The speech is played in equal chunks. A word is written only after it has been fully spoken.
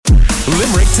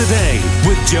Limerick Today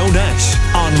with Joe Nash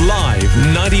on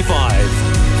Live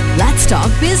 95. Let's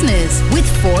talk business with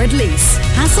Ford Lease.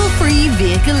 Hassle-free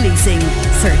vehicle leasing.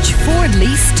 Search Ford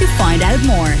Lease to find out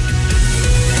more.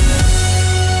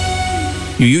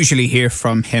 You usually hear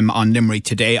from him on Limerick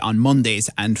Today on Mondays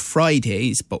and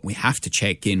Fridays, but we have to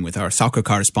check in with our soccer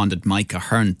correspondent Micah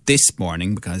Hearn this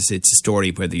morning because it's a story,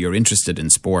 whether you're interested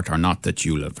in sport or not, that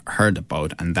you'll have heard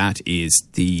about, and that is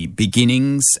the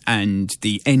beginnings and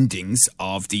the endings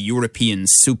of the European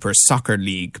Super Soccer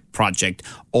League project,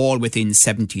 all within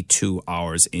 72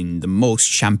 hours in the most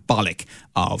shambolic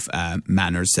of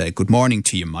manners. Good morning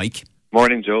to you, Mike.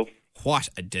 Morning, Joe. What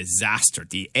a disaster.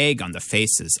 The egg on the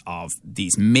faces of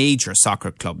these major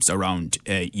soccer clubs around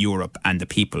Europe and the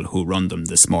people who run them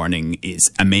this morning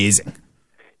is amazing.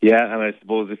 Yeah, and I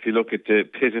suppose if you look at the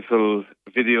pitiful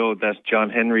video that John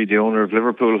Henry, the owner of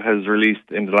Liverpool, has released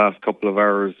in the last couple of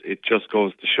hours, it just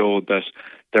goes to show that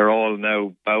they're all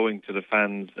now bowing to the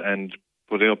fans and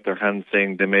putting up their hands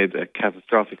saying they made a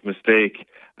catastrophic mistake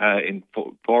in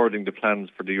forwarding the plans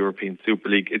for the European Super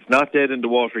League. It's not dead in the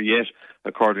water yet,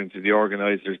 according to the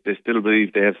organisers. They still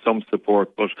believe they have some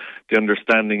support, but the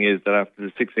understanding is that after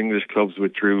the 6 English clubs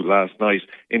withdrew last night,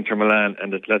 Inter Milan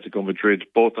and Atletico Madrid,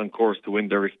 both on course to win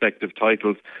their respective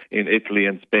titles in Italy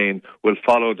and Spain, will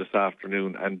follow this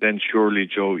afternoon. And then surely,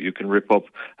 Joe, you can rip up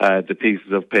the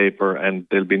pieces of paper and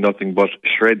there'll be nothing but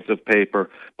shreds of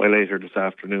paper by later this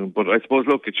afternoon. But I suppose,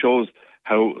 look, it shows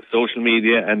how social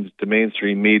media and the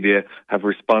mainstream media have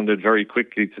responded very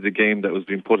quickly to the game that was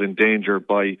being put in danger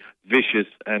by vicious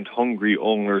and hungry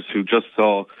owners who just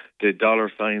saw the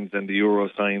dollar signs and the euro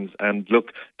signs. And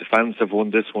look, the fans have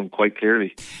won this one quite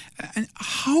clearly. And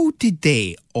how did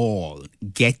they all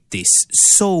get this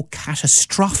so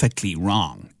catastrophically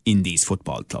wrong in these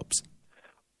football clubs?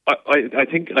 I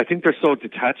think they're so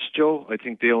detached, Joe. I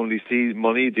think they only see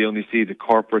money. They only see the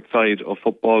corporate side of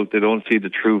football. They don't see the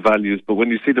true values. But when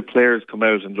you see the players come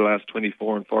out in the last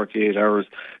 24 and 48 hours,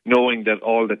 knowing that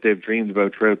all that they've dreamed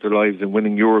about throughout their lives and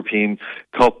winning European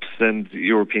Cups and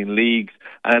European leagues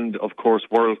and, of course,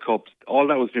 World Cups, all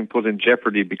that was being put in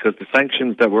jeopardy because the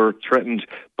sanctions that were threatened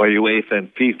by UEFA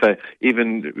and FIFA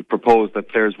even proposed that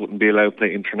players wouldn't be allowed to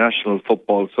play international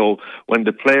football. So when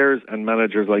the players and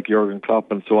managers like Jurgen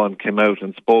Klopp and so on came out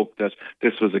and spoke that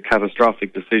this was a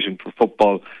catastrophic decision for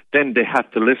football, then they had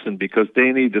to listen because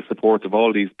they need the support of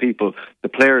all these people. The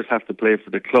players have to play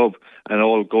for the club and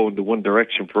all go in the one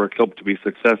direction for a club to be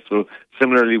successful.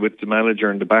 Similarly with the manager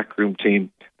and the backroom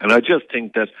team. And I just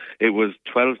think that it was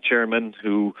 12 chairmen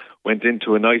who went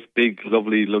into a nice, big,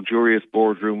 lovely, luxurious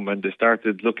boardroom and they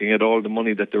started looking at all the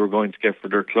money that they were going to get for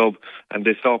their club and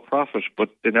they saw profit, but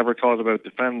they never thought about the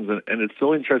fans. And it's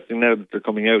so interesting now that they're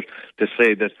coming out to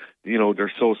say that, you know,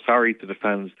 they're so sorry to the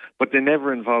fans, but they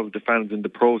never involved the fans in the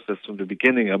process from the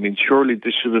beginning. I mean, surely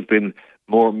this should have been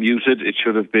more muted. It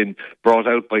should have been brought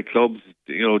out by clubs,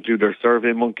 you know, do their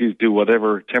survey monkeys, do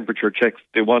whatever temperature checks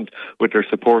they want with their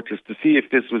supporters to see if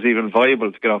this was even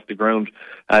viable to get off the ground.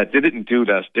 They didn't do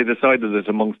that. They decided it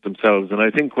amongst themselves. And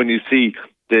I think when you see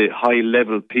the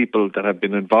high-level people that have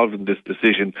been involved in this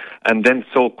decision, and then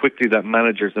so quickly that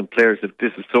managers and players have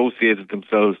disassociated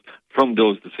themselves from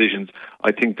those decisions,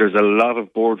 I think there's a lot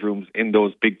of boardrooms in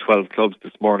those big 12 clubs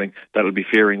this morning that will be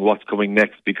fearing what's coming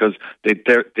next because they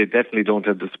definitely don't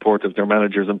have the support of their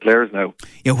managers and players now.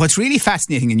 Yeah, what's really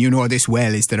fascinating, and you know this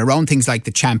well, is that around things like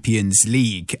the Champions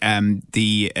League,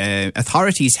 the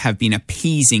authorities have been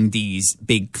appeasing these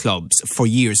big clubs for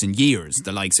years and years,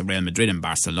 the likes of Real Madrid and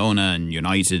Barcelona and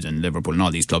United and Liverpool and all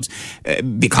these clubs,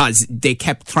 because they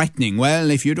kept threatening,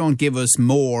 well, if you don't give us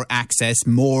more access,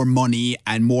 more money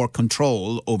and more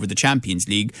control over the Champions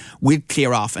League, we'll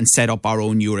clear off and set up our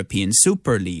own European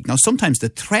Super League. Now, sometimes the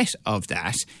threat of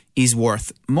that is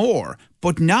worth more,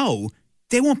 but now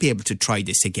they won't be able to try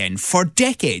this again for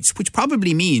decades, which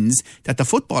probably means that the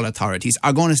football authorities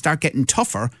are going to start getting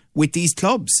tougher with these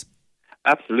clubs.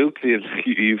 Absolutely.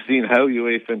 You've seen how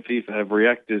UEFA and FIFA have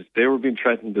reacted. They were being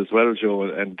threatened as well, Joe,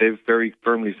 and they've very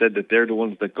firmly said that they're the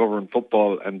ones that govern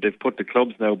football, and they've put the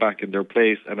clubs now back in their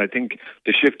place. And I think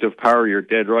the shift of power, you're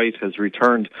dead right, has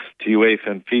returned to UEFA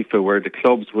and FIFA, where the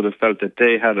clubs would have felt that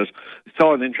they had it. I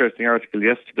saw an interesting article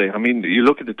yesterday. I mean, you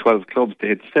look at the 12 clubs, they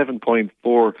had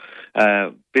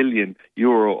 7.4 billion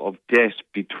euro of debt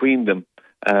between them.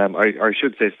 I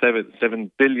should say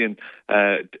 7 billion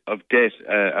of debt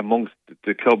amongst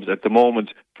the clubs at the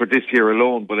moment for this year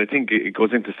alone, but I think it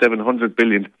goes into 700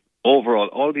 billion overall.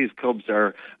 All these clubs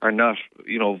are not,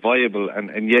 you know, viable,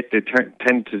 and yet they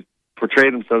tend to portray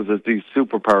themselves as these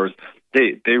superpowers.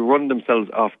 they run themselves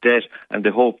off debt, and they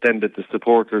hope then that the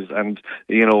supporters and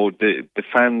the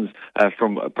fans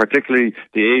from particularly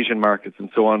the Asian markets and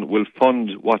so on will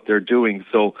fund what they're doing.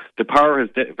 So the power has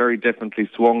very definitely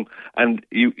swung, and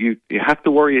you have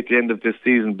to worry at the end of this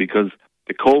season because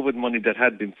the COVID money that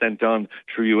had been sent on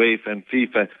through UEFA and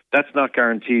FIFA, that's not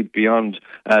guaranteed beyond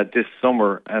this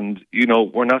summer. And,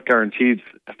 we're not guaranteed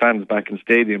fans back in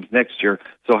stadiums next year.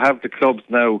 So have the clubs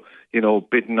now,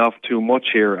 bitten off too much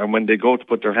here. And when they go to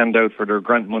put their hand out for their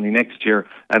grant money next year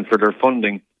and for their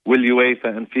funding, will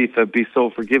UEFA and FIFA be so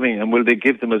forgiving, and will they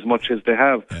give them as much as they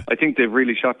have? Yeah. I think they've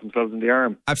really shot themselves in the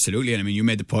arm. Absolutely. And I mean, you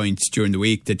made the point during the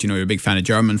week that, you're a big fan of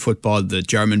German football. The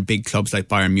German big clubs like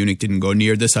Bayern Munich didn't go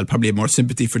near this. I'll probably have more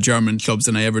sympathy for German clubs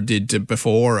than I ever did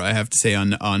before, I have to say,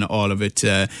 on all of it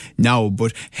now.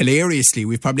 But hilariously,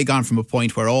 we've probably gone from a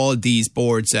point where all these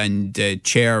boards and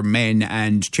chairmen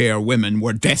and chairwomen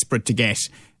were desperate to get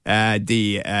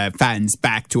the fans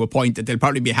back to a point that they'll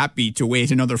probably be happy to wait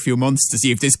another few months to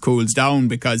see if this cools down,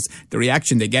 because the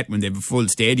reaction they get when they have a full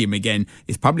stadium again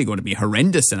is probably going to be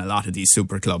horrendous in a lot of these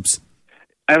super clubs.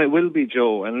 And it will be,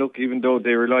 Joe. And look, even though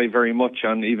they rely very much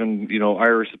on even,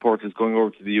 Irish supporters going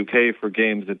over to the UK for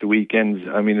games at the weekends,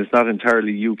 I mean, it's not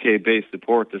entirely UK-based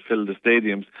support that fill the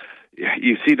stadiums.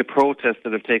 You see the protests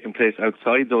that have taken place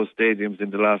outside those stadiums in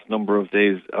the last number of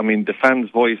days. I mean, the fans'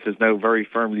 voice is now very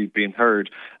firmly being heard.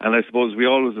 And I suppose we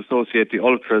always associate the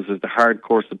ultras as the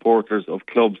hardcore supporters of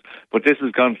clubs. But this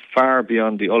has gone far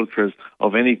beyond the ultras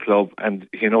of any club. And,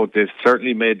 they've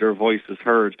certainly made their voices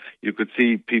heard. You could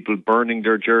see people burning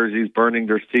their jerseys, burning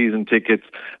their season tickets.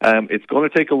 It's going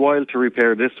to take a while to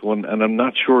repair this one. And I'm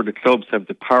not sure the clubs have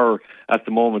the power at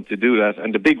the moment to do that.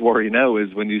 And the big worry now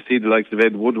is when you see the likes of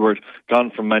Ed Woodward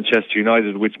gone from Manchester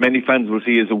United, which many fans will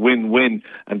see as a win-win,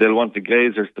 and they'll want the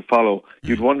Glazers to follow.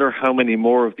 You'd wonder how many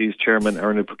more of these chairmen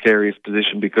are in a precarious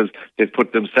position because they've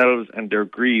put themselves and their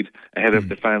greed ahead of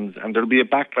the fans, and there'll be a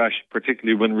backlash,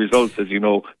 particularly when results, as you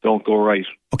know, don't go right.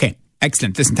 Okay,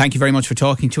 excellent. Listen, thank you very much for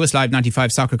talking to us. Live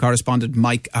 95 soccer correspondent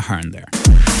Mike Ahern there.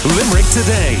 Limerick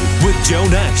Today with Joe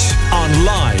Nash on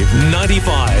Live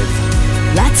 95.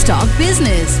 Let's talk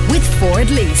business with Ford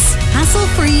Lease.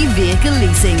 Hassle-free vehicle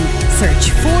leasing. Search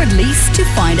Ford Lease to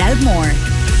find out more.